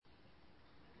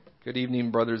Good evening,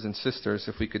 brothers and sisters.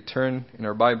 If we could turn in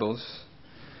our Bibles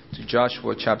to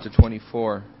Joshua chapter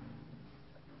 24.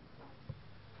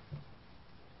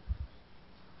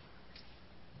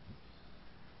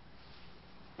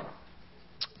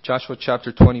 Joshua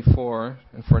chapter 24,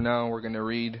 and for now we're going to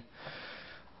read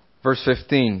verse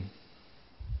 15.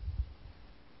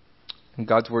 And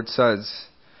God's word says,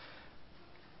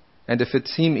 "And if it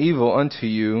seem evil unto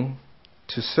you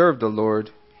to serve the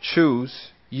Lord, choose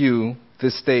you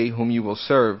this day whom you will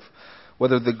serve,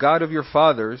 whether the God of your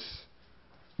fathers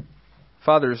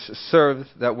served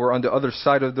that were on the other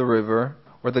side of the river,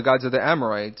 or the gods of the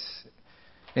Amorites,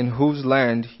 in whose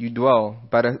land you dwell.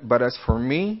 But as for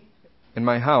me and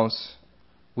my house,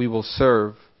 we will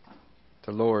serve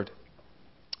the Lord."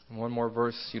 And one more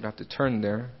verse, you'd have to turn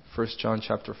there. 1 John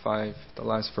chapter 5, the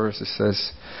last verse, it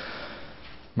says,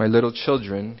 "My little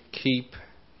children, keep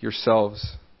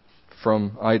yourselves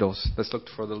from idols." Let's look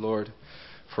for the Lord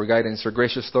for guidance. Our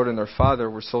gracious Lord and our Father,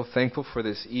 we're so thankful for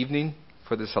this evening,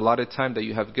 for this allotted time that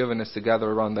you have given us to gather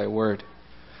around thy word.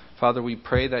 Father, we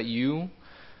pray that you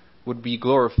would be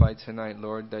glorified tonight,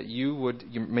 Lord, that you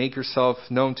would make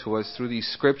yourself known to us through these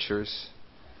scriptures.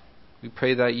 We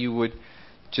pray that you would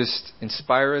just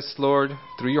inspire us, Lord,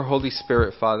 through your Holy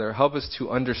Spirit, Father. Help us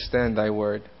to understand thy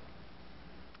word.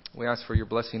 We ask for your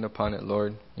blessing upon it,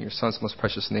 Lord, in your Son's most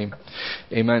precious name.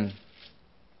 Amen.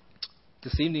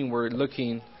 This evening we're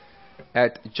looking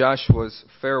at Joshua's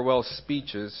farewell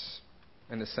speeches,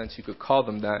 in a sense you could call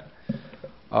them that,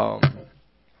 of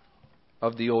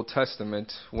the Old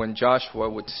Testament, when Joshua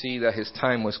would see that his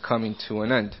time was coming to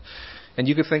an end. And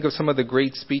you could think of some of the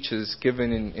great speeches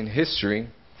given in history.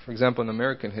 For example, in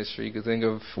American history, you could think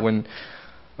of when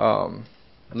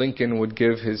Lincoln would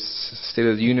give his State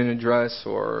of the Union address,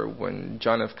 or when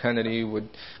John F. Kennedy would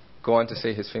go on to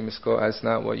say his famous quote, "Ask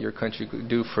not what your country could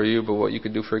do for you, but what you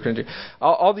could do for your country."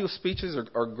 All these speeches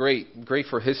are great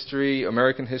for history,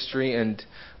 American history,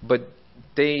 but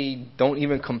they don't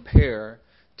even compare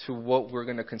to what we're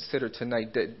going to consider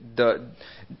tonight.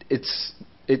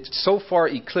 It so far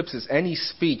eclipses any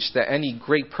speech that any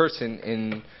great person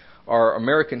in our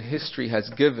American history has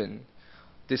given.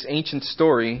 This ancient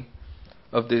story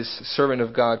of this servant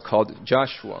of God called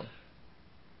Joshua.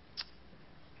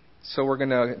 So we're going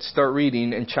to start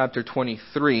reading in chapter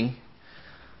 23,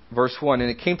 verse 1. "And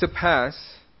it came to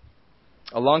pass,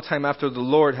 a long time after the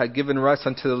Lord had given rest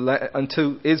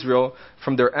unto Israel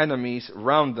from their enemies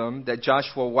round them, that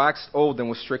Joshua waxed old and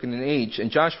was stricken in age. And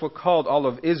Joshua called all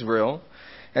of Israel,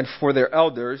 and for their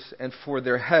elders, and for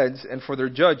their heads, and for their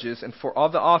judges, and for all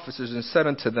the officers, and said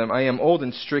unto them, I am old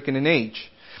and stricken in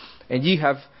age. And ye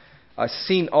have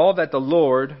seen all that the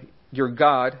Lord your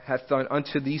God hath done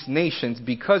unto these nations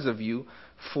because of you.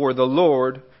 For the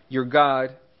Lord your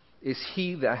God is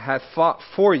he that hath fought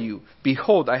for you.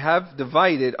 Behold, I have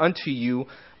divided unto you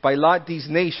by lot these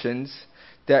nations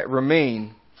that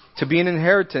remain, to be an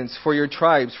inheritance for your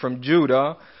tribes from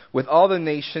Judah, with all the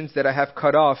nations that I have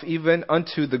cut off, even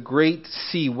unto the great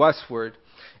sea westward.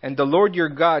 And the Lord your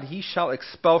God, he shall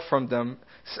expel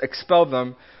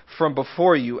them from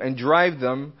before you, and drive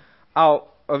them out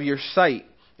of your sight.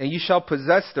 And you shall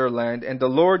possess their land, and the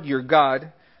Lord your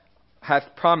God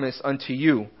hath promised unto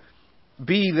you.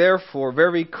 Be therefore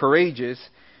very courageous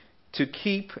to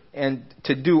keep and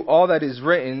to do all that is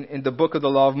written in the book of the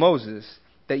law of Moses,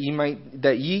 that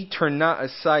ye turn not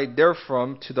aside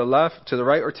therefrom to the left, to the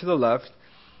right, or to the left,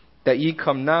 that ye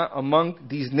come not among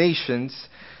these nations,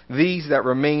 these that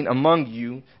remain among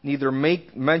you, neither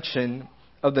make mention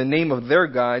of the name of their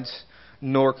gods,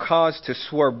 nor cause to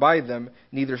swear by them,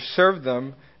 neither serve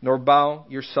them, nor bow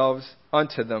yourselves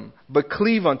unto them, but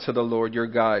cleave unto the Lord your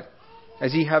God,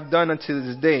 as ye have done unto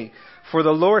this day. For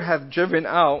the Lord hath driven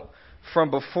out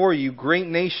from before you great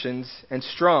nations and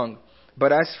strong.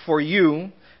 But as for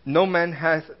you, no man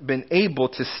hath been able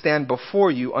to stand before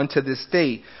you unto this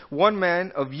day. One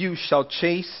man of you shall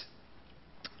chase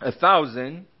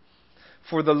 1,000.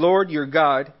 For the Lord your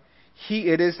God, he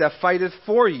it is that fighteth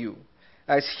for you,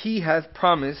 as he hath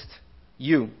promised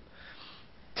you.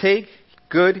 Take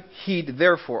good heed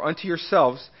therefore unto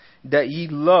yourselves, that ye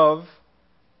love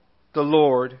the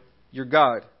Lord your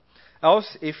God.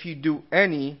 Else if you do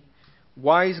any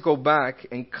wise go back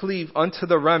and cleave unto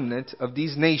the remnant of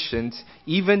these nations,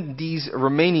 even these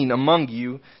remaining among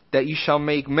you, that you shall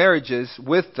make marriages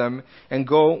with them, and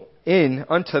go in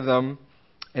unto them,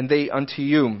 and they unto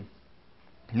you.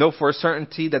 Know for a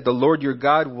certainty that the Lord your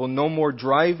God will no more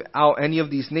drive out any of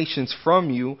these nations from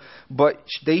you, but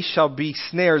they shall be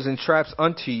snares and traps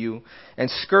unto you,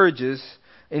 and scourges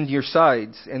in your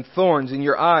sides, and thorns in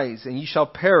your eyes, and ye shall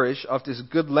perish of this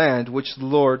good land which the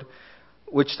Lord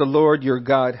which the Lord your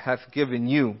God hath given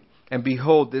you. And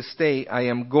behold, this day I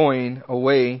am going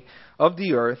away of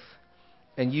the earth,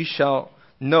 and you shall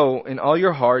know in all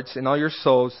your hearts and all your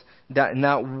souls that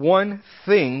not one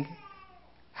thing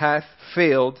hath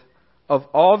failed of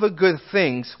all the good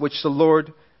things which the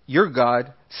Lord your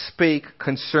God spake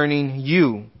concerning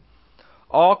you.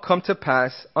 All come to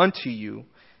pass unto you,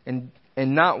 and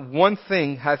not one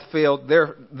thing hath failed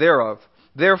thereof.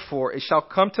 Therefore it shall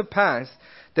come to pass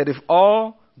that if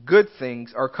all good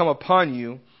things are come upon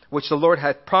you, which the Lord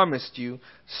hath promised you,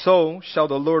 so shall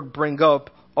the Lord bring up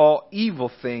all evil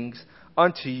things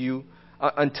unto you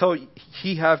until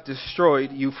he have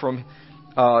destroyed you from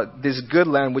this good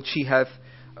land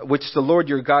which the Lord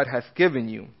your God hath given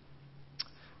you.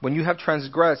 When you have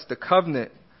transgressed the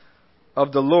covenant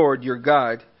of the Lord your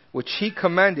God, which he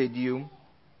commanded you,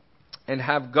 and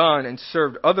have gone and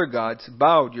served other gods,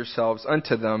 bowed yourselves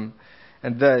unto them,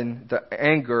 and then the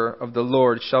anger of the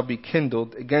Lord shall be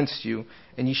kindled against you,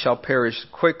 and ye shall perish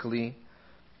quickly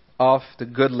off the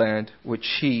good land which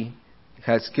he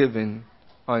has given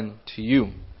unto you.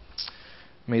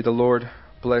 May the Lord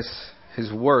bless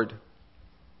his word.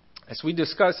 As we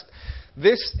discussed,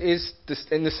 this is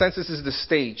the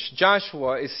stage.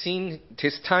 Joshua is seen,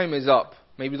 his time is up.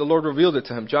 Maybe the Lord revealed it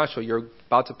to him. Joshua, you're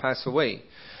about to pass away.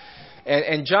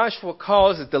 And Joshua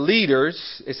calls the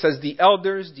leaders, it says the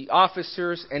elders, the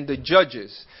officers, and the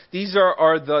judges. These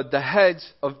are the heads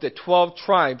of the 12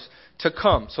 tribes to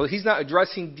come. So he's not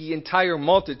addressing the entire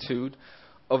multitude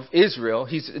of Israel.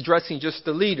 He's addressing just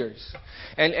the leaders.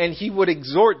 And he would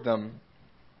exhort them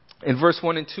in verse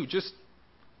 1 and 2. Just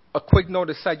a quick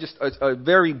note aside, just a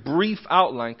very brief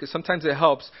outline, because sometimes it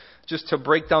helps just to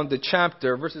break down the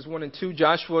chapter. Verses 1 and 2,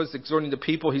 Joshua is exhorting the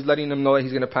people. He's letting them know that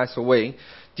he's going to pass away.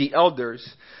 The elders.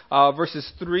 Verses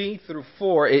 3 through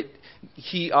 4,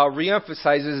 he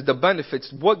reemphasizes the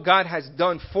benefits, what God has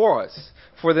done for us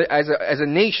as a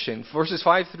nation. Verses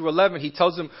 5 through 11, he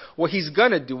tells them what he's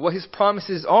going to do, what his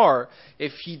promises are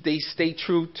if they stay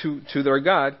true to their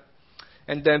God.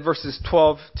 And then verses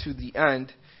 12 to the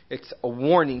end, it's a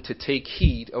warning to take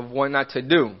heed of what not to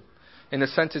do. In a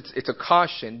sense, it's a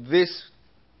caution. This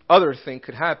other thing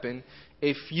could happen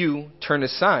if you turn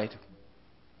aside.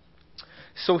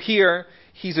 So here,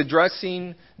 he's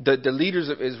addressing the leaders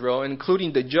of Israel,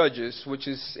 including the judges,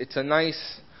 it's a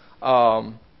nice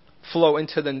flow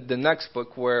into the next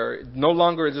book, where no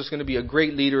longer is there going to be a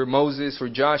great leader, Moses or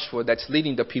Joshua, that's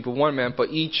leading the people, one man, but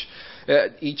each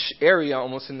area,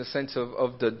 almost in the sense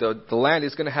of the land,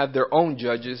 is going to have their own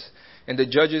judges. And the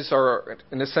judges are,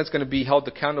 in a sense, going to be held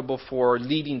accountable for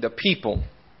leading the people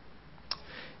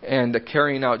and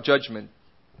carrying out judgment.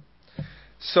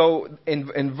 So in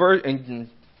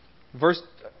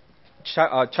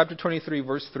chapter 23,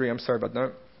 verse 3, I'm sorry about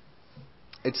that.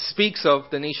 It speaks of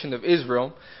the nation of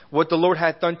Israel, what the Lord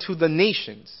had done to the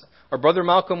nations. Our brother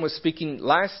Malcolm was speaking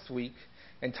last week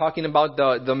and talking about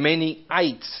the many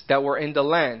ites that were in the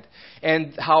land,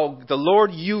 and how the Lord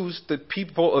used the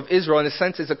people of Israel, in a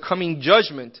sense, as a coming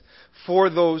judgment for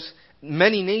those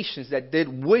many nations that did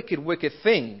wicked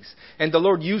things. And the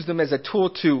Lord used them as a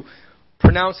tool to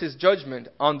pronounce his judgment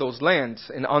on those lands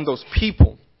and on those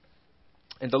people.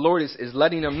 And the Lord is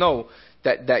letting them know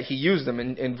that he used them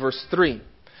in verse 3.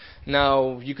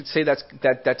 Now, you could say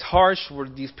that's harsh for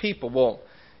these people. Well,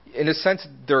 in a sense,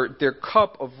 their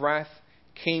cup of wrath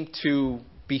came to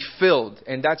be filled,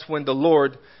 and that's when the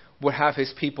Lord would have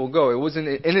his people go. It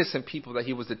wasn't innocent people that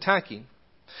he was attacking.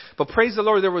 But praise the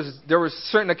Lord, there was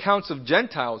certain accounts of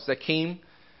Gentiles that came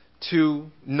to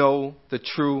know the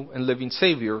true and living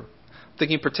Savior. I'm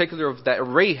thinking in particular of that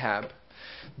Rahab,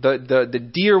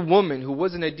 the dear woman who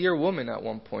wasn't a dear woman at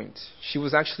one point. She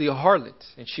was actually a harlot,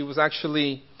 and she was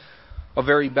actually a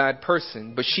very bad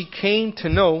person. But she came to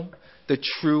know the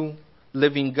true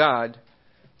living God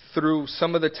through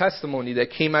some of the testimony that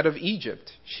came out of Egypt.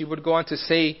 She would go on to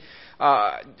say,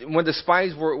 when the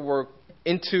spies were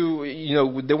into,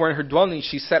 they were in her dwelling,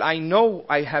 she said, I know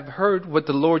I have heard what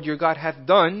the Lord your God hath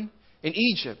done in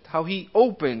Egypt, how he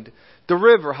opened the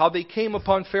river, how they came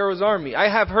upon Pharaoh's army. I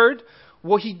have heard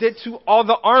what he did to all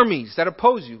the armies that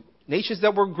oppose you, nations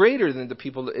that were greater than the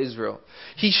people of Israel.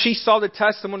 She saw the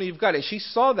testimony of God, and she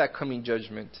saw that coming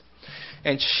judgment.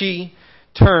 And she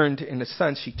turned, in a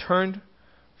sense,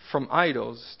 from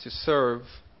idols to serve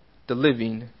the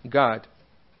living God.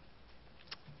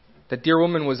 The dear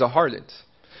woman was a harlot.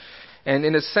 And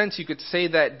in a sense, you could say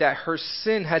that her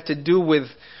sin had to do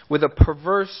with a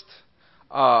perverse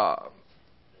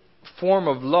form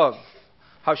of love.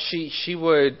 How she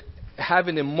would have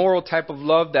an immoral type of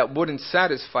love that wouldn't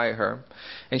satisfy her.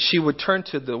 And she would turn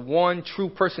to the one true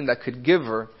person that could give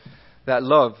her that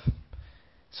love.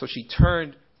 So she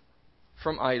turned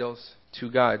from idols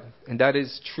to God. And that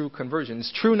is true conversion.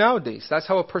 It's true nowadays. That's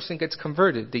how a person gets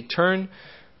converted. They turn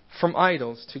from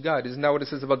idols to God. Isn't that what it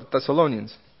says about the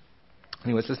Thessalonians?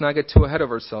 Anyways, let's not get too ahead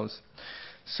of ourselves.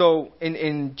 So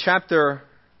in chapter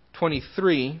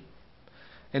 23,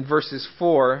 in verses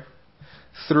 4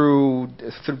 through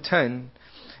 10,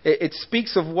 it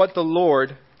speaks of what the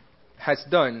Lord has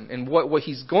done and what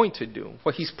he's going to do,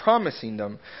 what he's promising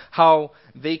them, how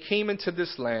they came into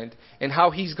this land and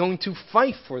how he's going to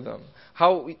fight for them,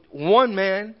 how one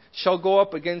man shall go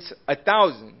up against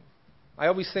 1,000. I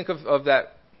always think of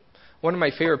that. One of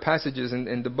my favorite passages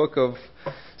in the book of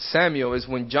Samuel is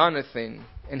when Jonathan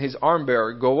and his arm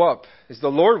bearer go up. Is the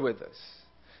Lord with us?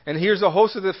 And here's a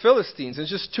host of the Philistines. It's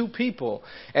just two people.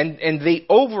 And they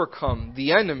overcome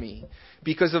the enemy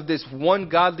because of this one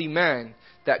godly man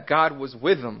that God was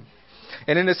with them.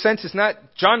 And in a sense, it's not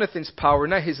Jonathan's power,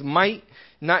 not his might,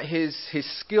 not his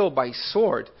skill by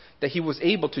sword that he was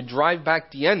able to drive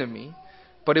back the enemy,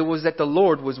 but it was that the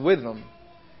Lord was with him.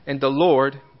 And the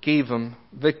Lord gave him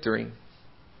victory.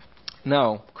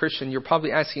 Now, Christian, you're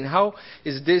probably asking, how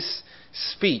is this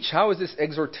speech, how is this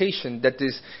exhortation that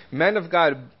this man of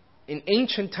God in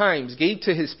ancient times gave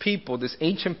to his people, this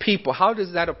ancient people, how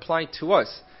does that apply to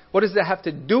us? What does that have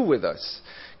to do with us?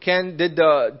 Did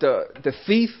the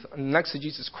thief next to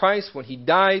Jesus Christ, when he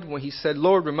died, when he said,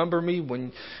 Lord, remember me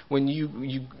when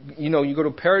you go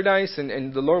to paradise,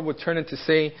 and the Lord would turn it to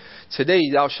say, today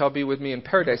thou shalt be with me in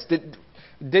paradise.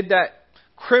 Did that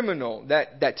criminal,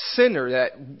 that sinner,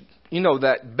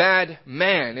 that bad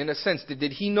man, in a sense,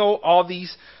 did he know all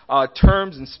these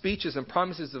terms and speeches and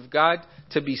promises of God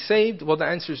to be saved? Well, the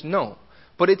answer is no.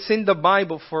 But it's in the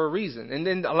Bible for a reason. And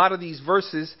then a lot of these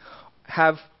verses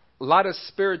have a lot of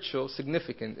spiritual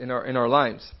significance in our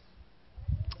lives.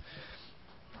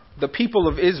 The people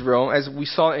of Israel, as we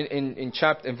saw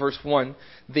in verse 1,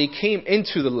 they came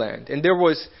into the land. And there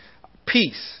was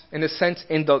peace, in a sense,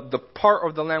 in the part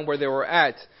of the land where they were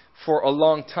at for a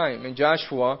long time. And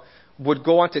Joshua would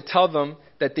go on to tell them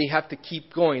that they have to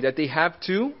keep going, that they have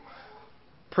to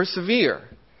persevere.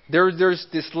 There's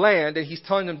this land, and he's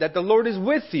telling them that the Lord is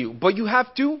with you, but you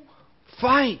have to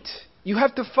fight. You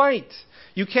have to fight.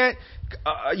 You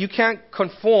can't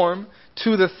conform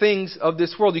to the things of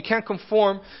this world. You can't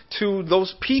conform to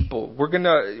those people. We're going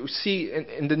to see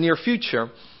in the near future.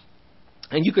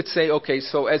 And you could say, okay,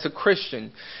 so as a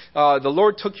Christian, the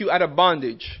Lord took you out of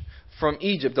bondage from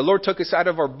Egypt. The Lord took us out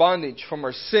of our bondage from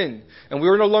our sin. And we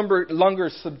were no longer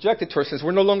subjected to our sins.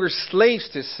 We're no longer slaves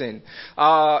to sin.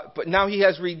 But now he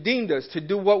has redeemed us to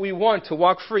do what we want, to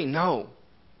walk free. No,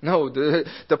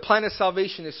 the plan of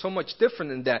salvation is so much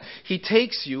different than that. He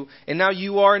takes you, and now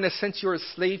you are, in a sense, you're a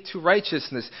slave to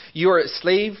righteousness. You're a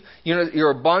slave,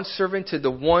 you're a bondservant to the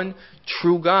one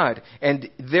true God. And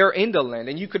they're in the land.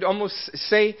 And you could almost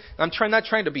say, not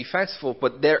trying to be fanciful,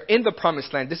 but they're in the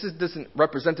promised land. This isn't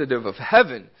representative of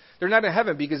heaven. They're not in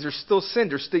heaven because there's still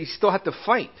sin. They still have to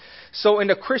fight. So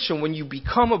in a Christian, when you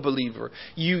become a believer,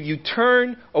 you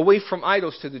turn away from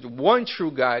idols to the one true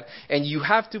God, and you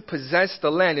have to possess the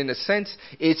land. In a sense,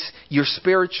 it's your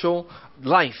spiritual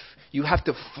life. You have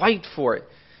to fight for it.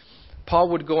 Paul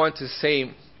would go on to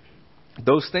say,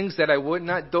 those things that I would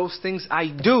not, those things I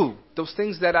do. Those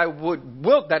things that I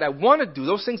that I want to do,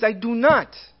 those things I do not.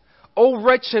 O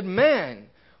wretched man,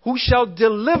 who shall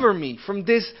deliver me from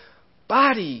this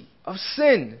body of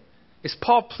sin? Is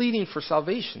Paul pleading for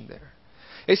salvation there?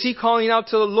 Is he calling out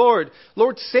to the Lord,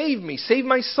 Lord, save me, save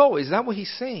my soul? Is that what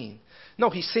he's saying? No,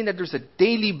 he's saying that there's a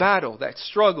daily battle that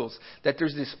struggles, that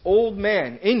there's this old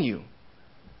man in you.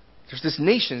 There's these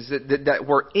nations that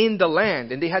were in the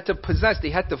land, and they had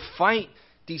to fight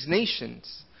these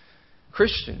nations.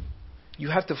 Christian, you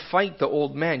have to fight the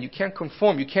old man. You can't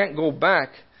conform. You can't go back,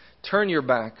 turn your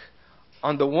back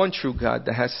on the one true God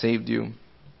that has saved you.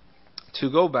 To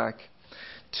go back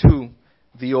to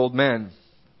the old man.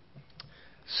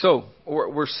 So,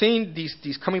 we're seeing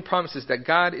these coming promises that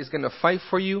God is going to fight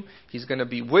for you. He's going to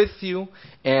be with you.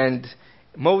 And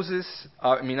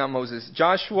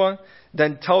Joshua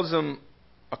then tells them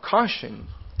a caution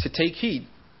to take heed.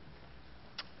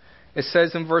 It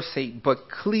says in verse 8, but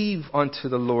cleave unto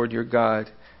the Lord your God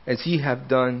as ye have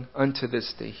done unto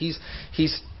this day. He's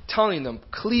telling them,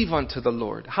 cleave unto the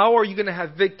Lord. How are you going to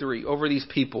have victory over these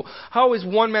people? How is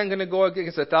one man going to go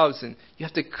against 1,000? You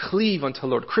have to cleave unto the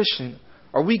Lord. Christian,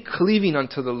 are we cleaving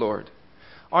unto the Lord?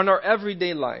 On our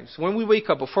everyday lives, when we wake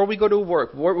up, before we go to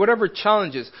work, whatever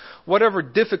challenges, whatever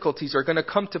difficulties are going to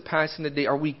come to pass in the day,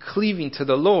 are we cleaving to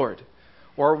the Lord?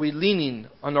 Or are we leaning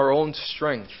on our own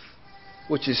strength,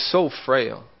 which is so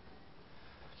frail?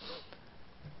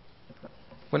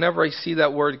 whenever I see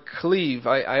that word cleave,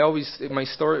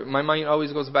 my mind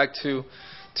always goes back to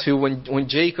when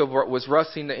Jacob was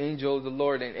wrestling the angel of the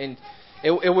Lord, and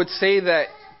it would say that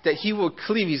he would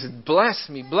cleave. He said, bless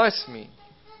me, bless me.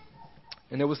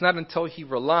 And it was not until he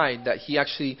relied that he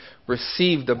actually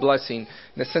received the blessing.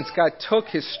 In a sense, God took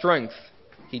his strength.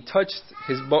 He touched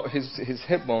his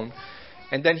hip bone,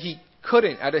 and then he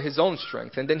couldn't out of his own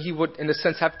strength. And then he would, in a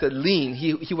sense, have to lean.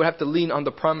 He would have to lean on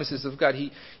the promises of God.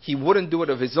 He wouldn't do it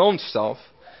of his own self,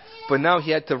 but now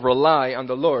he had to rely on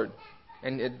the Lord.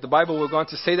 And the Bible will go on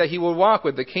to say that he will walk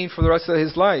with the cane for the rest of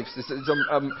his life. This is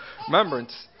a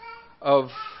remembrance of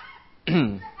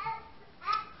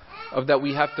that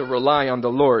we have to rely on the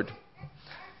Lord.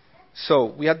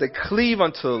 So we have to cleave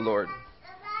unto the Lord.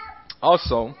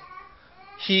 Also,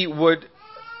 he would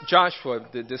go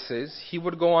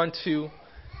on to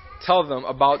tell them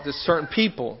about the certain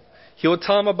people. He would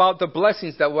tell them about the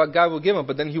blessings that what God would give them,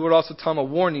 but then he would also tell them a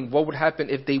warning what would happen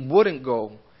if they wouldn't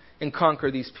go and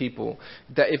conquer these people.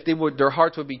 That if they would, their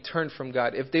hearts would be turned from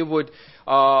God. If they would,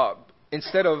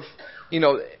 instead of,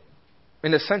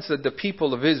 in the sense that the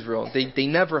people of Israel, they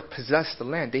never possessed the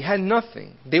land. They had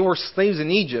nothing. They were slaves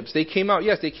in Egypt. They came out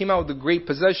with a great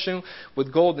possession,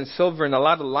 with gold and silver and a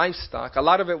lot of livestock. A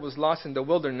lot of it was lost in the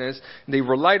wilderness. They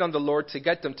relied on the Lord to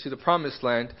get them to the promised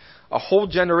land. A whole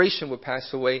generation would pass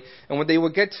away. And when they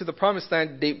would get to the promised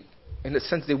land, in a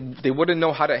sense, they wouldn't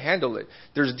know how to handle it.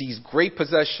 There's these great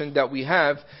possessions that we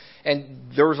have,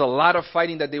 and there was a lot of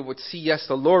fighting that they would see. Yes,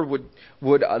 the Lord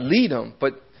would lead them,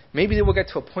 but maybe they will get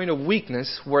to a point of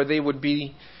weakness where they would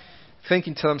be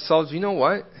thinking to themselves, you know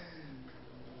what?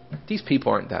 These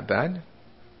people aren't that bad.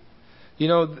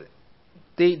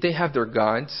 They have their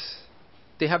gods.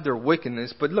 They have their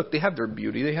wickedness. But look, they have their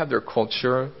beauty. They have their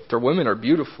culture. Their women are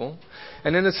beautiful.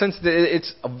 And in a sense,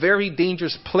 it's a very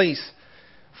dangerous place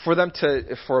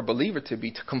for a believer to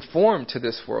conform to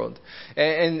this world.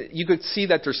 And you could see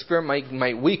that their spirit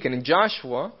might weaken. And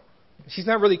Joshua, he's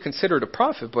not really considered a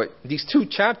prophet, but these 2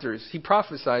 chapters, he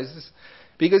prophesies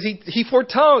because he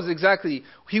foretells exactly.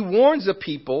 He warns the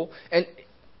people, and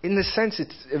in a sense,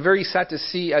 it's very sad to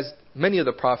see, as many of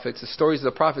the prophets, the stories of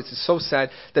the prophets is so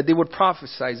sad, that they would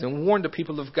prophesy and warn the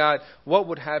people of God what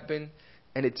would happen,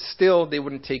 and they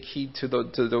wouldn't take heed to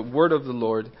the word of the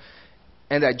Lord,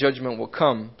 and that judgment will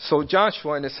come. So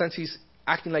Joshua, in a sense, he's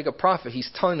acting like a prophet.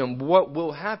 He's telling them what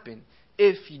will happen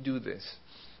if you do this.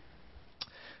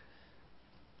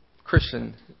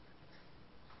 Christian,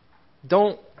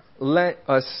 don't let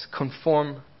us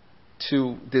conform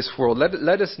to this world.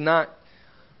 Let us not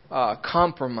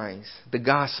compromise the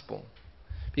gospel,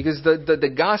 because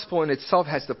the gospel in itself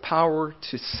has the power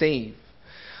to save.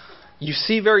 You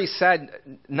see, very sad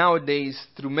nowadays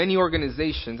through many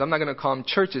organizations. I'm not going to call them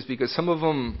churches, because some of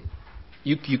them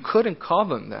you couldn't call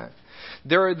them that.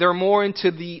 They're more into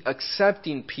the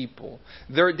accepting people.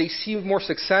 They see more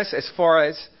success as far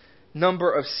as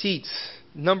number of seats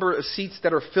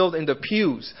that are filled in the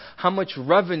pews, how much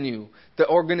revenue the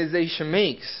organization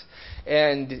makes.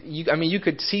 And you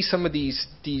could see some of these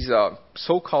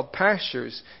so-called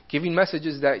pastors giving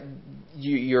messages that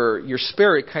your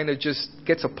spirit kind of just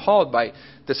gets appalled by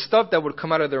the stuff that would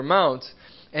come out of their mouths.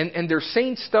 And they're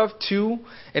saying stuff too,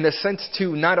 in a sense,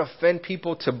 to not offend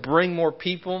people, to bring more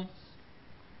people.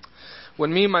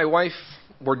 When me and my wife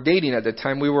were dating at the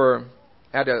time, we were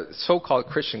at a so-called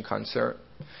Christian concert,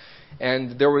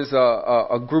 and there was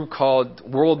a group called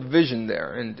World Vision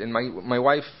there, and my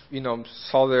wife,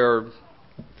 saw their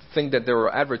thing that they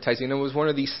were advertising. It was one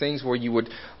of these things where you would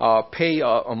pay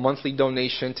a monthly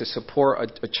donation to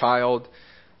support a child.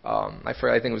 I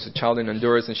think it was a child in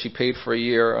Honduras, and she paid for a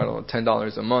year,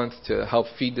 $10 a month to help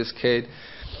feed this kid.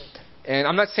 And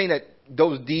I'm not saying that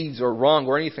those deeds are wrong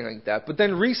or anything like that, but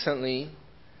then recently,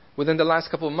 within the last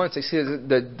couple of months, I see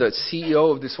that the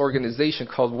CEO of this organization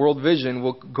called World Vision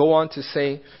will go on to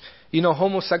say,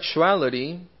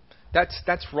 homosexuality,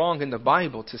 that's wrong in the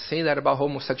Bible to say that about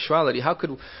homosexuality. How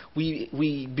could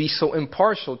we be so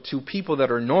impartial to people that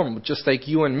are normal, just like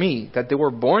you and me, that they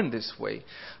were born this way?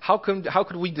 How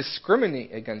could we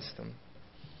discriminate against them?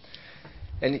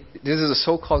 And this is a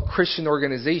so-called Christian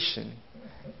organization,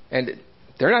 and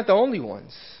they're not the only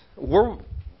ones. We're,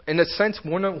 in a sense,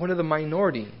 one of the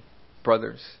minority,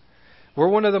 brothers. We're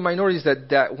one of the minorities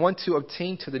that want to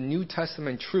obtain to the New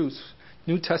Testament truths,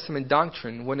 New Testament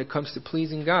doctrine when it comes to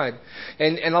pleasing God.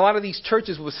 And a lot of these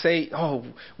churches will say,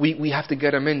 we have to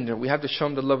get them in there. We have to show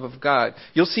them the love of God.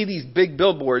 You'll see these big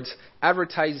billboards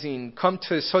advertising, come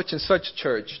to such and such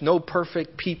church. No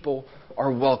perfect people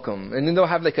are welcome. And then they'll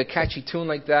have like a catchy tune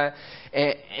like that.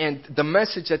 And the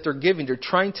message that they're giving, they're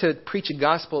trying to preach a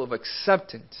gospel of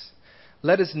acceptance.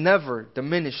 let us never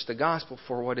diminish the gospel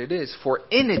for what it is. For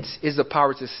in it is the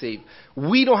power to save.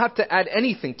 We don't have to add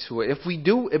anything to it. If we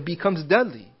do, it becomes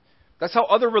deadly. That's how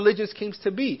other religions came to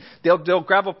be. They'll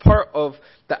grab a part of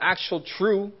the actual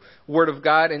true Word of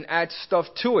God and add stuff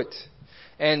to it.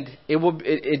 And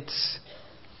it's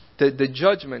the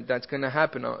judgment that's going to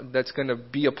happen, that's going to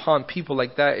be upon people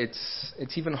like that.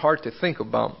 It's even hard to think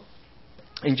about.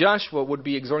 And Joshua would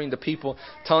be exhorting the people,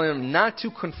 telling them not to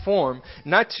conform,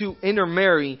 not to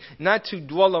intermarry, not to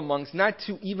dwell amongst, not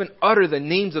to even utter the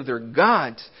names of their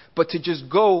gods, but to just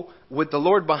go with the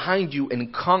Lord behind you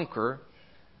and conquer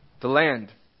the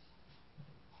land.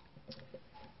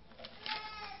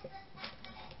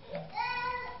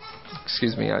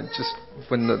 Excuse me,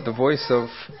 when the voice of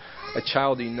a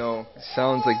child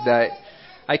sounds like that,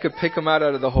 I could pick him out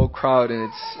of the whole crowd,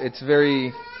 and it's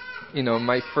very,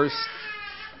 my first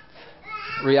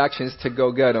reaction is to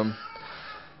go get him.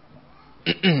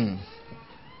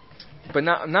 But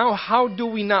now, how do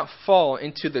we not fall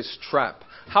into this trap?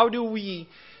 How do we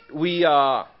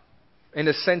in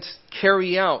a sense,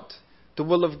 carry out the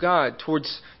will of God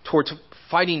towards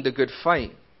fighting the good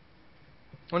fight?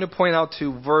 I want to point out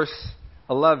to verse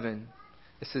 11.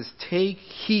 It says, "Take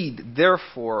heed,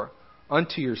 therefore,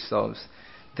 unto yourselves,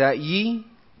 that ye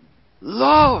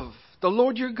love the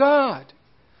Lord your God."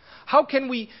 How can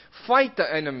we fight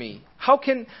the enemy? How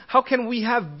can we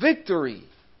have victory?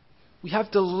 We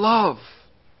have to love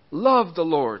the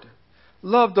Lord.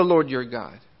 Love the Lord your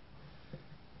God.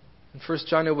 And 1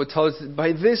 John would tell us,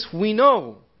 by this we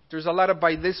know. There's a lot of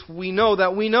by this we know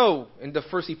that we know in the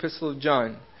first epistle of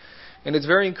John. And it's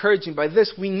very encouraging. By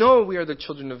this we know we are the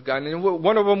children of God. And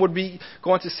one of them would be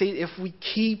go on to say, if we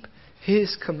keep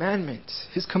His commandments.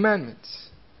 His commandments.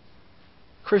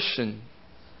 Christian,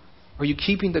 are you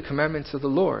keeping the commandments of the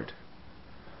Lord?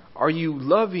 Are you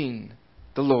loving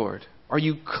the Lord? Are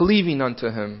you cleaving unto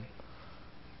Him?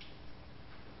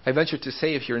 I venture to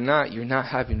say, if you're not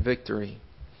having victory.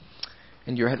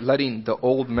 And you're letting the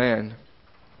old man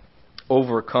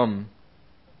overcome.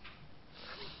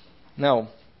 Now,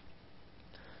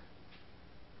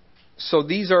 so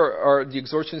these are the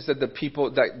exhortations that the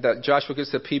people that Joshua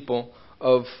gives the people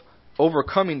of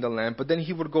overcoming the land. But then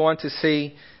he would go on to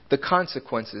say the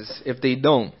consequences if they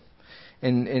don't.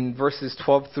 In verses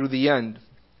 12 through the end.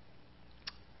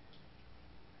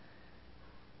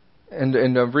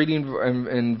 And reading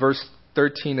in verse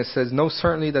 13, it says, "Know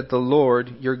certainly that the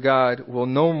Lord your God will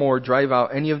no more drive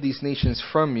out any of these nations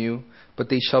from you, but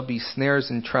they shall be snares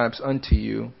and traps unto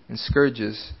you, and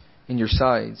scourges in your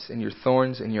sides, and your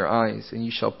thorns in your eyes, and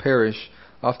you shall perish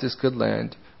off this good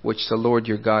land which the Lord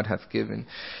your God hath given."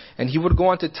 And he would go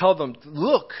on to tell them,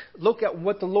 look at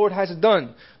what the Lord has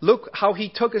done. Look how He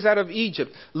took us out of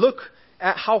Egypt. Look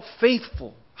at how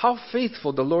faithful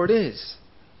the Lord is.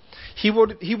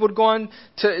 Joshua would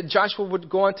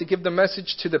go on to give the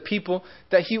message to the people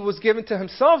that he was given to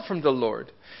himself from the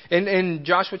Lord. In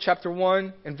Joshua chapter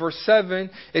 1 and verse 7,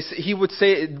 he would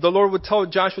say, the Lord would tell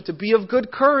Joshua to be of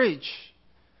good courage.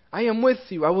 I am with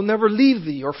you. I will never leave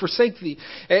thee or forsake thee.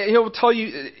 And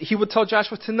he would tell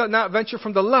Joshua to not venture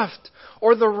from the left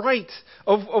or the right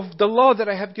of the law that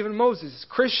I have given Moses.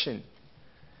 Christian,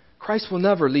 Christ will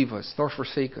never leave us nor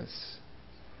forsake us.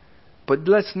 But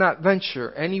let's not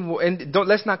venture anymore, and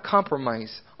let's not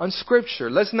compromise on Scripture.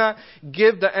 Let's not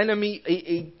give the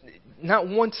enemy not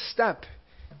one step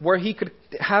where he could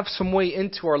have some way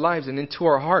into our lives and into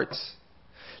our hearts.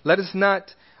 Let us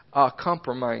not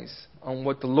compromise on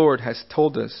what the Lord has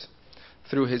told us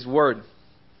through His Word.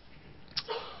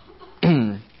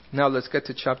 Now let's get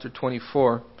to chapter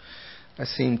 24. I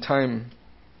see time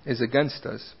is against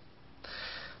us.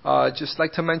 Just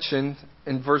like to mention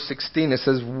in verse 16, it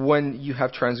says, "When you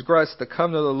have transgressed the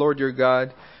covenant of the Lord your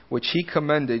God, which He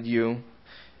commanded you,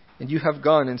 and you have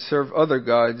gone and served other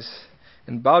gods,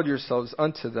 and bowed yourselves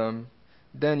unto them,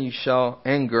 then you shall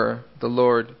anger the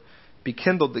Lord be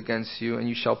kindled against you, and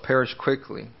you shall perish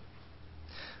quickly."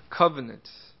 Covenant.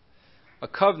 A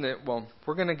covenant, well,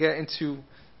 we're going to get into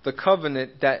the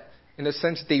covenant that, in a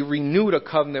sense, they renewed a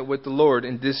covenant with the Lord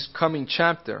in this coming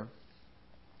chapter.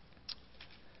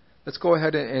 Let's go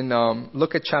ahead and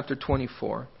look at chapter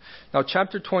 24. Now,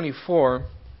 chapter 24,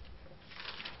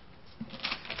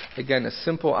 again, a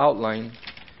simple outline,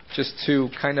 just to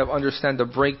kind of understand the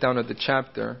breakdown of the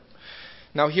chapter.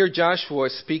 Now, here Joshua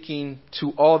is speaking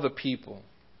to all the people.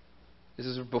 This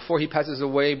is before he passes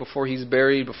away, before he's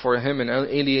buried, before him and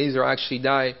Eleazar actually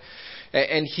die.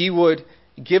 And he would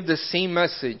give the same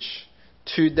message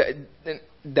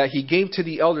that he gave to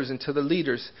the elders and to the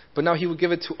leaders, but now he would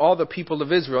give it to all the people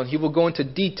of Israel, and he will go into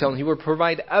detail, and he will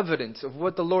provide evidence of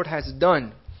what the Lord has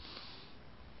done.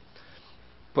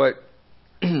 But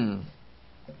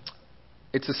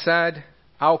it's a sad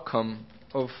outcome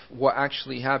of what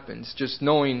actually happens. Just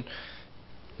knowing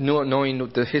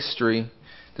the history,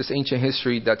 this ancient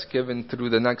history that's given through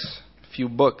the next few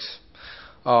books.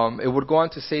 It would go on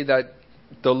to say that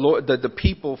the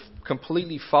people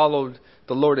completely followed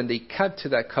the Lord and they kept to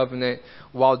that covenant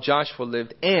while Joshua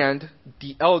lived, and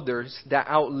the elders that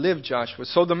outlived Joshua.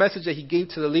 So the message that he gave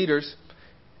to the leaders,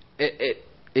 it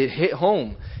hit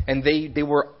home, and they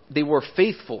were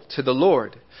faithful to the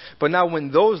Lord. But now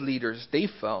when those leaders, they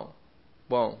fell,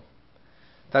 well,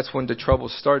 that's when the trouble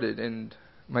started. And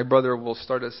my brother will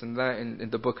start us in that in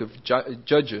the book of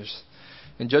Judges.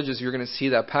 In Judges, you're going to see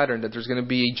that pattern, that there's going to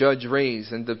be a judge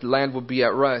raised, and the land will be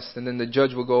at rest, and then the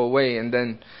judge will go away, and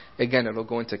then again it'll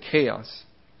go into chaos.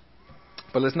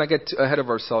 But let's not get ahead of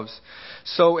ourselves.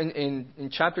 So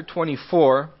in chapter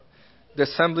 24, the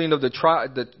assembling of the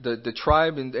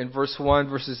tribe in verse 1,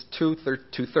 verses 2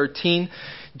 to 13,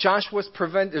 Joshua's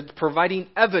providing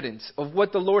evidence of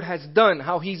what the Lord has done,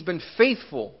 how he's been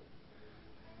faithful.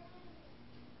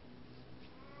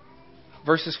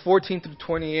 Verses 14 through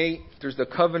 28, there's the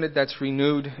covenant that's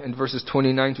renewed. In verses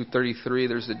 29 to 33,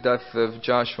 there's the death of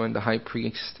Joshua and the high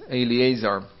priest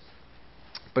Eleazar.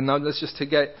 But now let's just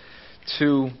get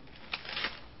to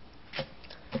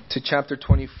chapter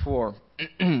 24.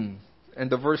 And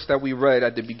the verse that we read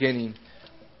at the beginning.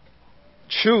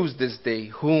 Choose this day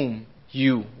whom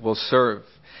you will serve.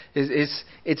 It's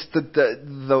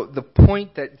the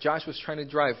point that Joshua's trying to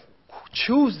drive.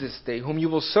 Choose this day whom you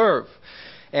will serve.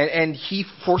 And he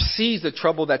foresees the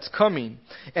trouble that's coming.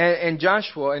 And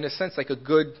Joshua, in a sense, like a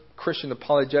good Christian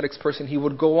apologetics person, he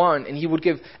would go on and he would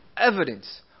give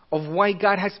evidence of why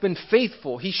God has been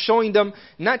faithful. He's showing them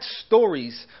not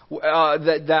stories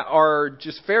that are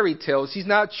just fairy tales. He's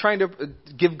not trying to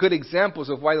give good examples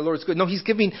of why the Lord is good. No, he's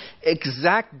giving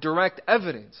exact, direct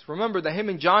evidence. Remember that him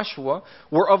and Joshua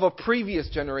were of a previous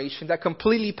generation that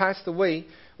completely passed away,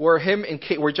 where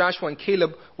Joshua and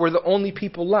Caleb were the only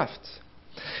people left.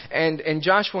 And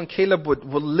Joshua and Caleb would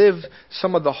live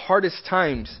some of the hardest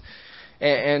times.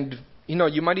 And you know,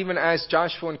 you might even ask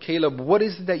Joshua and Caleb, what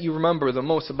is it that you remember the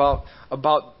most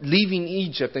about leaving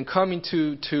Egypt and coming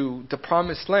to the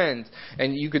promised land?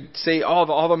 And you could say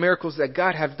all the miracles that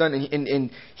God has done,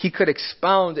 and he could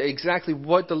expound exactly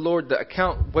what the Lord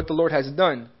has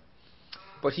done.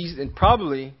 But he's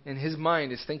probably in his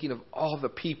mind is thinking of all the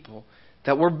people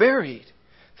that were buried.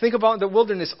 Think about the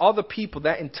wilderness, all the people,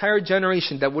 that entire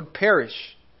generation that would perish.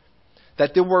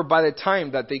 That they were by the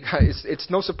time that they got, it's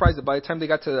no surprise that by the time they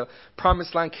got to the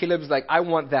promised land, Caleb's like, I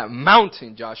want that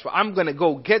mountain, Joshua. I'm going to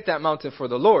go get that mountain for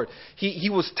the Lord. He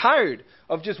was tired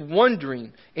of just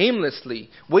wandering aimlessly,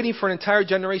 waiting for an entire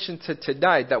generation to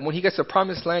die. That when he gets to the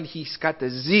promised land, he's got the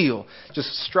zeal, just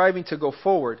striving to go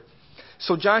forward.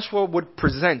 So Joshua would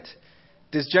present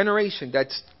this generation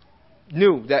that's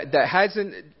new, that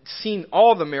hasn't seen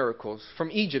all the miracles from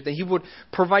Egypt, and he would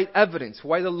provide evidence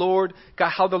how the Lord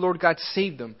God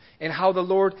saved them, and how the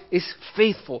Lord is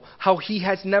faithful, how he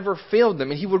has never failed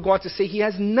them. And he would go on to say he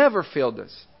has never failed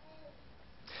us.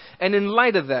 And in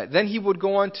light of that, then he would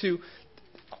go on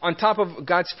top of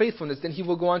God's faithfulness, then he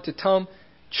will go on to tell them,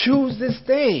 choose this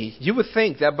day. You would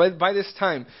think that by this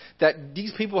time that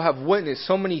these people have witnessed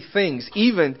so many things,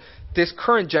 even this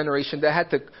current generation that had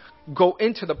to go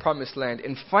into the promised land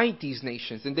and fight these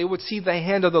nations, and they would see the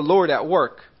hand of the Lord at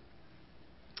work,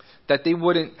 that they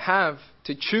wouldn't have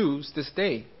to choose this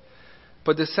day.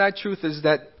 But the sad truth is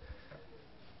that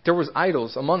there was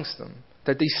idols amongst them,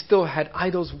 that they still had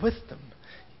idols with them.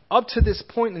 Up to this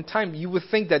point in time, you would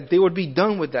think that they would be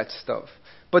done with that stuff,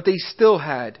 but they still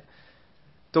had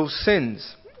those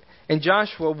sins. And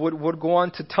Joshua would go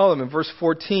on to tell them in verse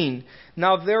 14,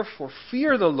 now therefore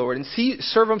fear the Lord and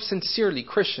serve him sincerely.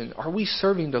 Christian, are we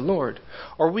serving the Lord?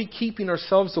 Are we keeping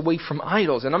ourselves away from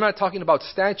idols? And I'm not talking about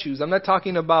statues. I'm not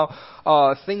talking about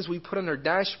things we put on our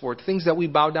dashboard, things that we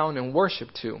bow down and worship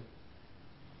to.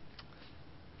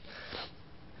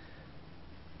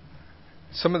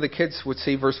 Some of the kids would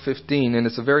say verse 15, and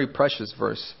it's a very precious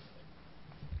verse,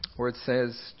 where it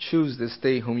says, choose this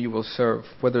day whom you will serve,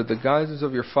 whether the gods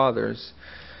of your fathers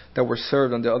that were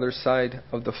served on the other side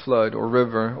of the flood or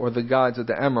river, or the gods of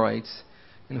the Amorites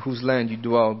in whose land you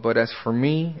dwell. But as for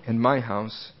me and my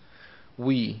house,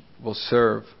 we will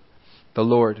serve the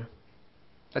Lord.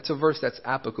 That's a verse that's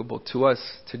applicable to us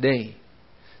today.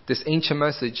 This ancient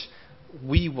message,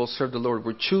 we will serve the Lord.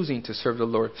 We're choosing to serve the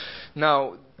Lord.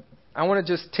 Now, I want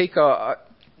to just take a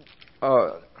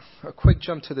quick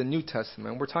jump to the New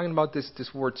Testament. We're talking about this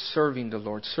word serving the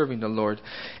Lord.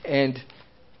 And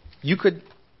you could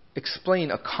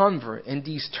explain a convert in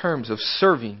these terms of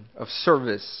serving, of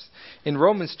service. In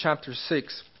Romans chapter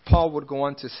 6, Paul would go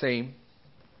on to say,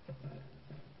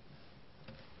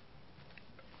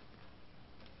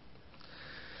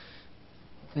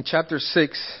 in chapter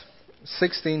 6,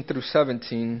 16 through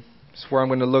 17, is where I'm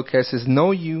going to look at. It says,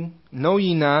 know ye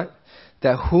not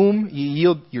that whom ye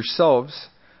yield yourselves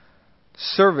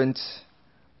servants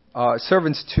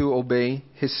to obey,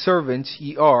 his servants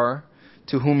ye are,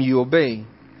 to whom you obey,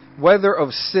 whether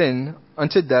of sin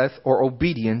unto death, or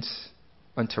obedience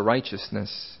unto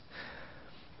righteousness.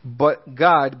 But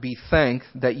God be thanked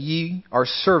that ye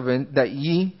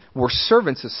were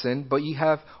servants of sin, but ye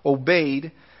have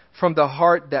obeyed from the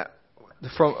heart that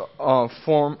from a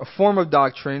form of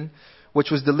doctrine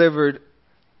which was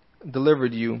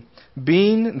delivered you.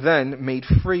 Being then made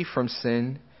free from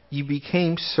sin, ye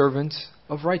became servants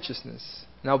of righteousness.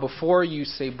 Now, before you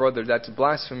say, brother, that's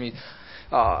blasphemy,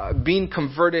 being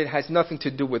converted has nothing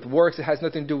to do with works. It has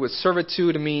nothing to do with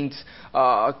servitude. It means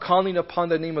calling upon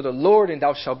the name of the Lord, and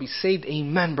thou shalt be saved.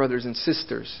 Amen, brothers and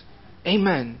sisters.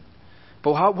 Amen.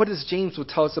 But what does James will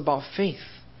tell us about faith?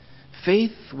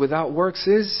 Faith without works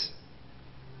is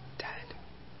dead.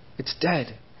 It's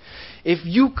dead. If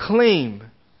you claim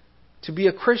to be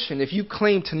a Christian, if you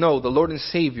claim to know the Lord and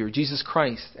Savior, Jesus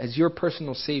Christ, as your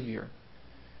personal Savior,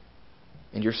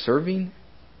 and you're serving,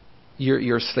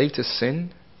 you're a slave to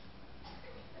sin,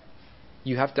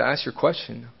 you have to ask your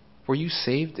question, were you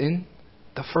saved in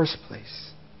the first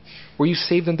place? Were you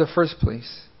saved in the first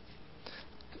place?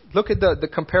 Look at the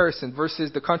comparison,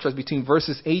 the contrast between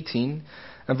verses 18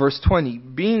 and verse 20.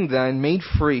 Being then made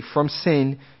free from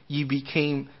sin, ye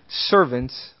became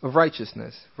servants of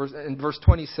righteousness. And verse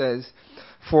 20 says,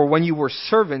 for when you were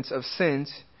servants of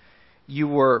sins, you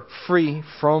were free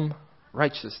from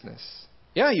righteousness.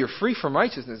 Yeah, you're free from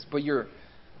righteousness, but you're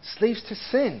slaves to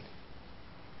sin.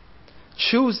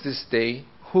 Choose this day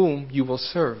whom you will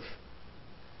serve,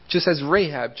 just as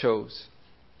Rahab chose.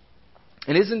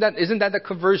 And isn't that the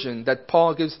conversion that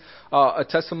Paul gives a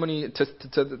testimony to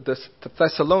the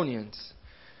Thessalonians,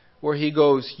 where he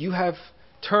goes, you have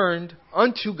turned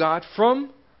unto God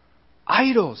from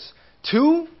idols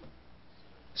to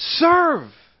serve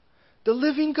the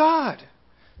living God.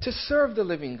 To serve the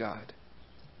living God.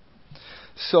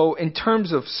 So in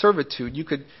terms of servitude, you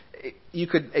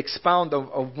could expound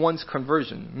of one's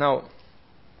conversion. Now,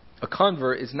 a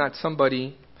convert is not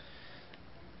somebody.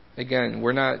 Again,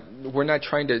 we're not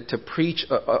trying to preach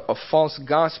a false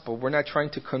gospel. We're not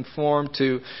trying to conform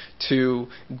to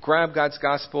grab God's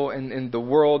gospel in the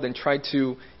world and try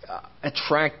to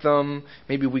attract them.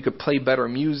 Maybe we could play better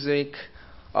music,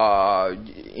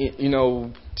 something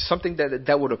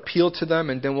that would appeal to them,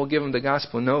 and then we'll give them the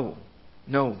gospel.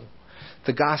 No.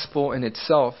 The gospel in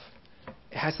itself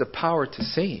has the power to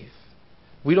save.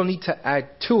 We don't need to add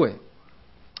to it.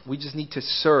 We just need to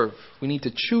serve. We need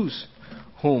to choose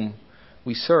whom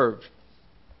we serve.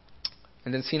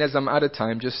 And then, seeing as I'm out of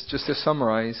time, just to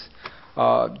summarize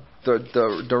the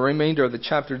remainder of the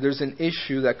chapter, there's an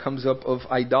issue that comes up of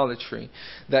idolatry.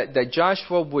 That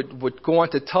Joshua would go on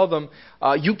to tell them,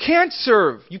 you can't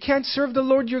serve the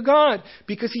Lord your God,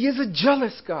 because He is a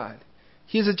jealous God.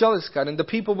 He is a jealous God. And the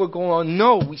people would go on,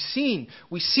 no, we see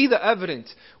the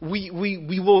evidence. We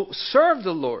will serve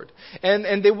the Lord.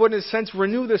 And they would, in a sense,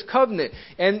 renew this covenant.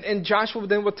 And Joshua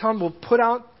then would tell them, well, put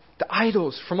out the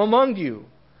idols from among you.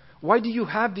 Why do you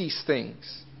have these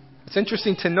things? It's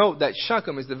interesting to note that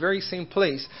Shechem is the very same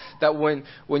place that when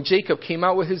Jacob came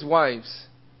out with his wives,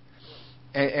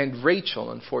 and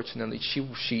Rachel, unfortunately,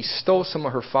 she stole some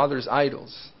of her father's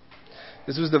idols.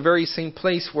 This was the very same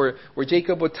place where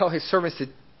Jacob would tell his servants to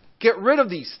get rid of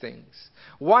these things.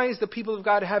 Why is the people of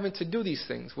God having to do these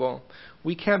things? Well,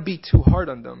 we can't be too hard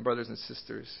on them, brothers and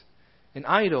sisters. An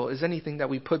idol is anything that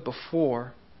we put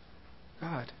before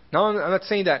God. Now, I'm not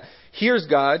saying that here's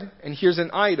God and here's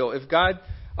an idol. If God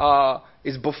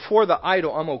is before the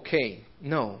idol, I'm okay.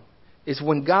 No. It's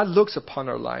when God looks upon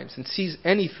our lives and sees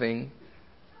anything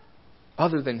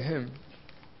other than Him,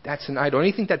 that's an idol.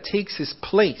 Anything that takes His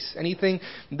place, anything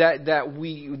that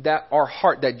our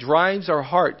heart, that drives our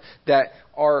heart, that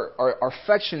our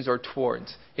affections are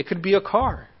towards. It could be a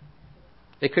car.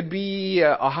 It could be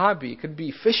a hobby. It could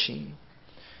be fishing.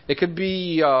 It could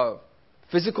be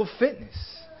physical fitness.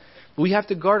 We have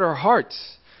to guard our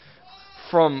hearts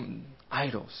from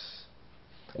idols.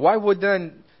 Why would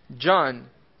then John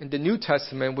in the New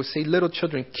Testament would say, little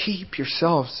children, keep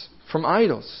yourselves from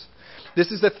idols? This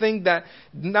is the thing that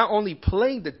not only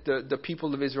plagued the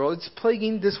people of Israel, it's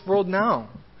plaguing this world now.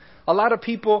 A lot of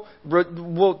people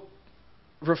will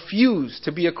refuse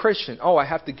to be a Christian. Oh, I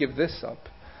have to give this up.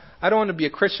 I don't want to be a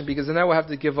Christian because then I would have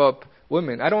to give up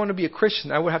women. I don't want to be a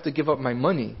Christian. I would have to give up my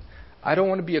money. I don't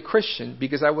want to be a Christian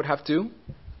because I would have to.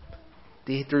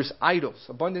 There's idols,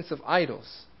 abundance of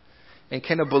idols. And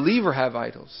can a believer have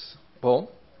idols?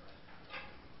 Well,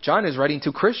 John is writing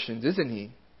to Christians, isn't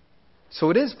he?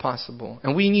 So it is possible.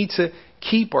 And we need to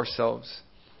keep ourselves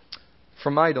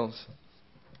from idols.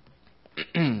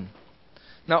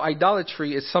 Now,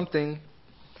 idolatry is something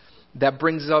that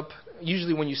brings up,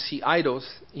 usually when you see idols,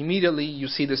 immediately you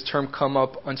see this term come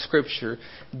up on Scripture,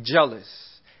 jealous.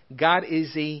 God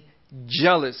is a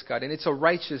jealous God, and it's a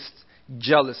righteous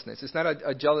jealousness. It's not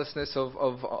a jealousness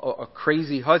of a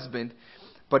crazy husband,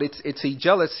 but it's a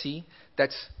jealousy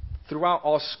that's throughout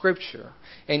all Scripture.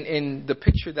 And the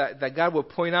picture that God would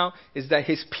point out is that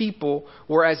His people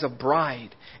were as a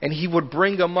bride, and He would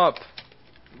bring them up.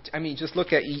 I mean, just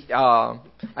look at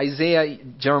Isaiah,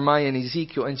 Jeremiah, and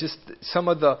Ezekiel, and just some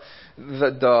of the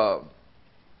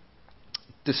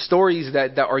stories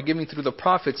that are given through the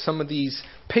prophets, some of these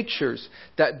pictures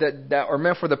that are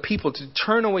meant for the people to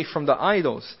turn away from the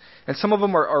idols. And some of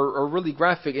them are really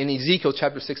graphic. In Ezekiel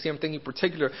chapter 16, I'm thinking in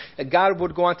particular, God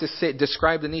would go on to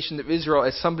describe the nation of Israel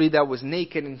as somebody that was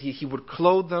naked, and he would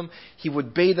clothe them, He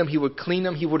would bathe them, He would clean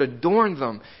them, He would adorn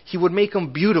them, He would make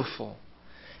them beautiful.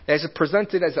 As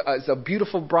presented as a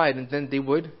beautiful bride, and then they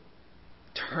would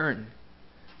turn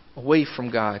away from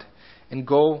God and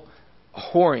go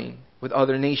whoring with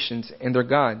other nations and their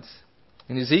gods.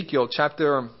 In Ezekiel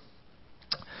chapter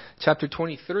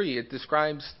 23, it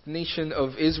describes the nation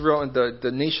of Israel and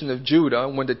the nation of Judah,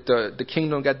 when the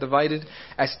kingdom got divided,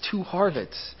 as two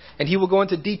harlots. And he will go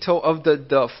into detail of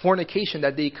the fornication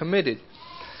that they committed.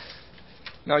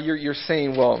 Now you're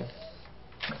saying, well,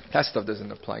 that stuff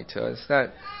doesn't apply to us.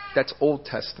 That's Old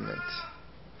Testament.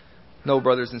 No,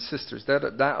 brothers and sisters,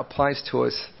 that applies to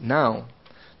us now.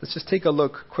 Let's just take a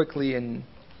look quickly in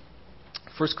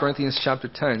 1 Corinthians chapter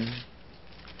 10,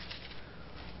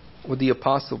 what the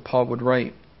Apostle Paul would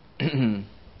write. Do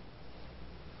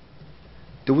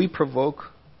we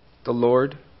provoke the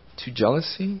Lord to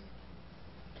jealousy?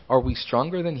 Are we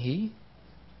stronger than He?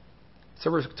 It's a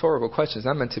rhetorical question. It's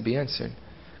not meant to be answered.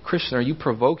 Christian, are you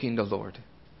provoking the Lord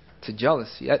to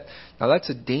jealousy? Now that's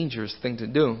a dangerous thing to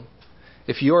do.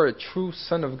 If you're a true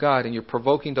son of God and you're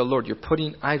provoking the Lord, you're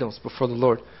putting idols before the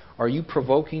Lord, are you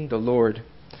provoking the Lord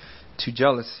to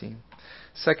jealousy?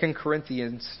 2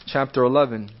 Corinthians chapter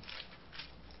 11.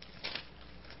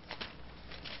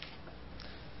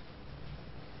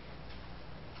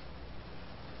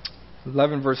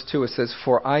 11 verse 2, it says,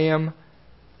 "For I am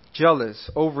jealous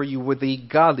over you with a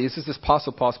godly," this is the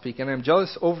Apostle Paul speaking, "I am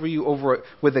jealous over you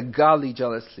with a godly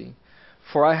jealousy.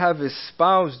 For I have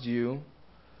espoused you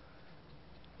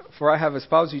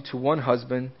to one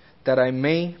husband, that I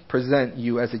may present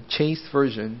you as a chaste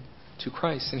virgin to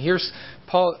Christ." And here's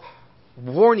Paul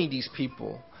warning these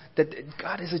people that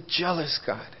God is a jealous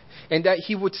God, and that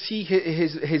He would see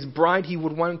his bride, He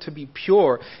would want him to be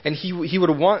pure, and He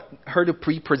would want her to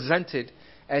be presented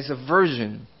as a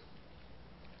virgin.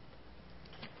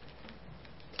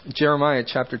 Jeremiah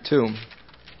chapter 2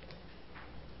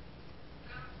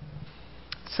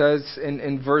 says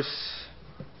in verse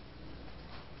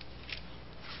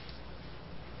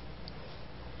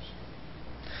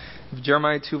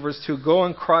Jeremiah 2 verse 2, "Go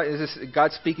and cry," is this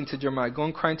God speaking to Jeremiah, "Go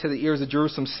and cry into the ears of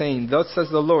Jerusalem, saying, Thus says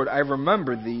the Lord, I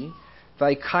remember thee,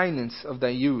 thy kindness of thy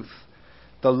youth,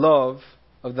 the love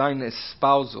of thine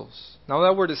espousals." Now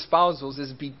that word espousals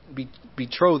is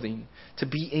betrothing, to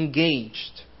be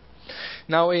engaged.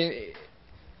 Now,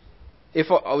 if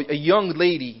a young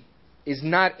lady is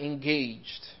not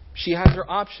engaged, she has her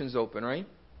options open, right?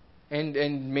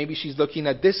 And maybe she's looking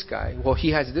at this guy. Well,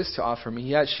 he has this to offer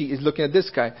me. She is looking at this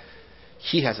guy.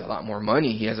 He has a lot more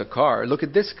money. He has a car. Look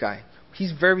at this guy.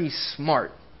 He's very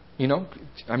smart. You know,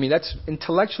 I mean, that's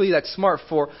smart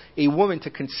for a woman to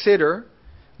consider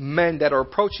men that are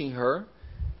approaching her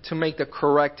to make the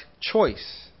correct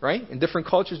choice, right? In different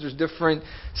cultures, there's different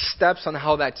steps on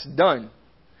how that's done.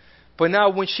 But now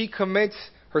when she commits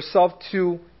herself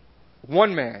to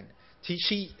one man,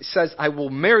 she says, I will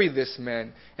marry this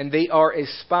man, and they are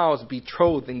espoused,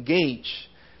 betrothed, engaged.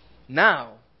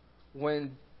 Now,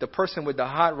 when the person with the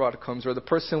hot rod comes, or the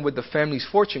person with the family's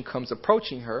fortune comes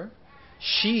approaching her,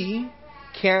 she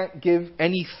can't give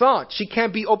any thought. She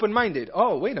can't be open-minded.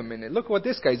 Oh, wait a minute. Look what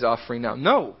this guy's offering now.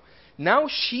 No. Now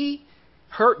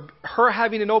her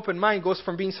having an open mind goes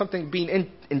from being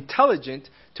intelligent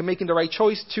to making the right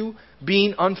choice to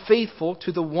being unfaithful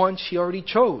to the one she already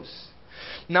chose.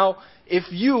 Now, if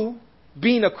you,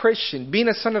 being a Christian, being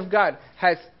a son of God,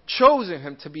 has chosen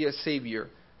Him to be a Savior,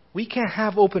 we can't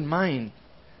have open mind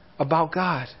about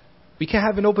God. We can't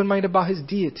have an open mind about His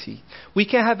deity. We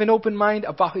can't have an open mind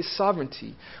about His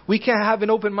sovereignty. We can't have an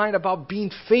open mind about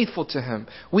being faithful to Him.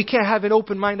 We can't have an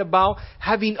open mind about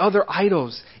having other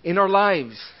idols in our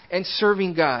lives and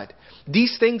serving God.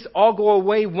 These things all go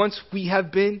away once we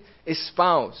have been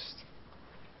espoused.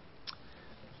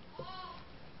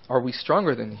 Are we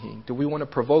stronger than He? Do we want to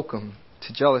provoke Him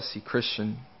to jealousy,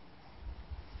 Christian?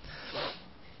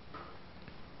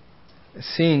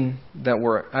 Seeing that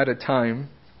we're out of time,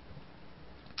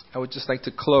 I would just like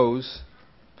to close.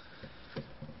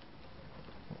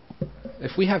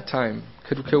 If we have time,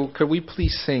 could we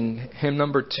please sing hymn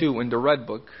number 2 in the Red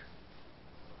Book?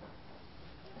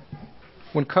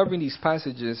 When covering these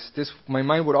passages, my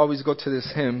mind would always go to this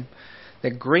hymn,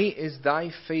 that great is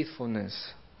thy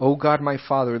faithfulness, O God my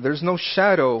Father. There's no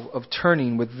shadow of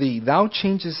turning with thee. Thou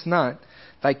changest not,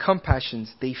 thy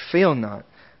compassions, they fail not.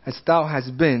 As thou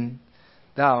hast been,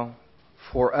 thou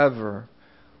forever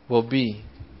will be.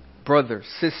 Brother,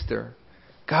 sister,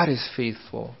 God is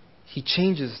faithful. He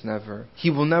changes never. He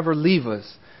will never leave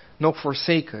us, nor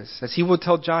forsake us. As He will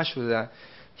tell Joshua that,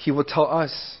 He will tell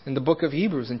us in the book of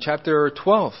Hebrews in chapter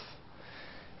 12.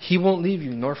 He won't leave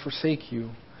you nor forsake you.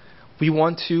 We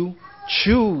want to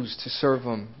choose to serve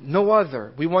Him. No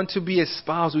other. We want to be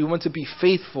espoused. We want to be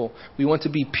faithful. We want to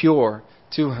be pure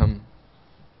to Him.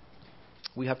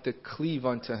 We have to cleave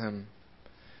unto Him.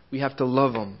 We have to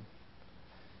love Him.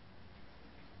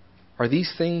 Are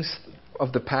these things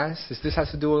of the past? Does this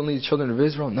has to do with only the children of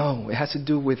Israel? No, it has to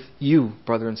do with you,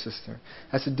 brother and sister.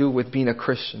 It has to do with being a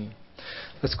Christian.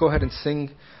 Let's go ahead and sing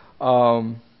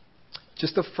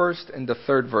just the first and the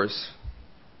third verse.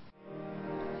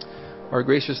 Our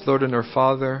gracious Lord and our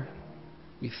Father,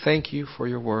 we thank You for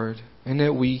Your word, and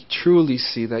that we truly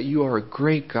see that You are a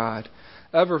great God,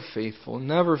 ever faithful,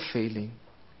 never failing.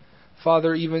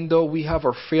 Father, even though we have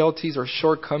our frailties, our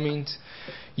shortcomings,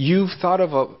 You've thought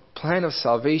of a plan of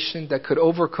salvation that could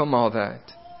overcome all that.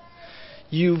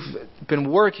 You've been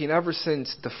working ever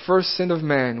since the first sin of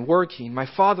man, working. My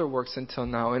Father works until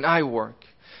now, and I work.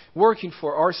 Working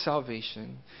for our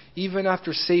salvation. Even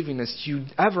after saving us, You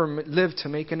ever lived to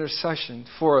make intercession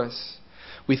for us.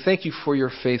 We thank You for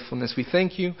Your faithfulness. We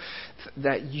thank You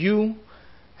that You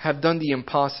have done the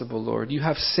impossible, Lord. You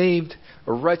have saved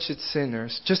a wretched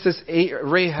sinners. Just as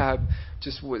Rahab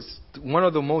just was one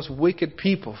of the most wicked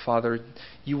people, Father,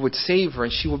 You would save her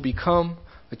and she would become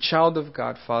a child of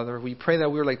God, Father. We pray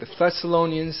that we're like the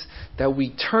Thessalonians, that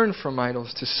we turn from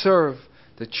idols to serve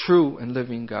the true and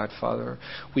living God, Father.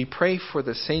 We pray for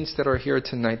the saints that are here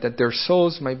tonight, that their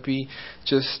souls might be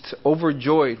just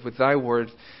overjoyed with Thy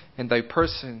word and Thy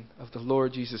person of the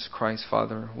Lord Jesus Christ,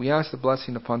 Father. We ask the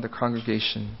blessing upon the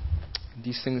congregation.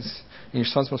 These things in Your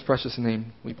Son's most precious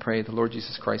name, we pray, the Lord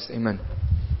Jesus Christ. Amen.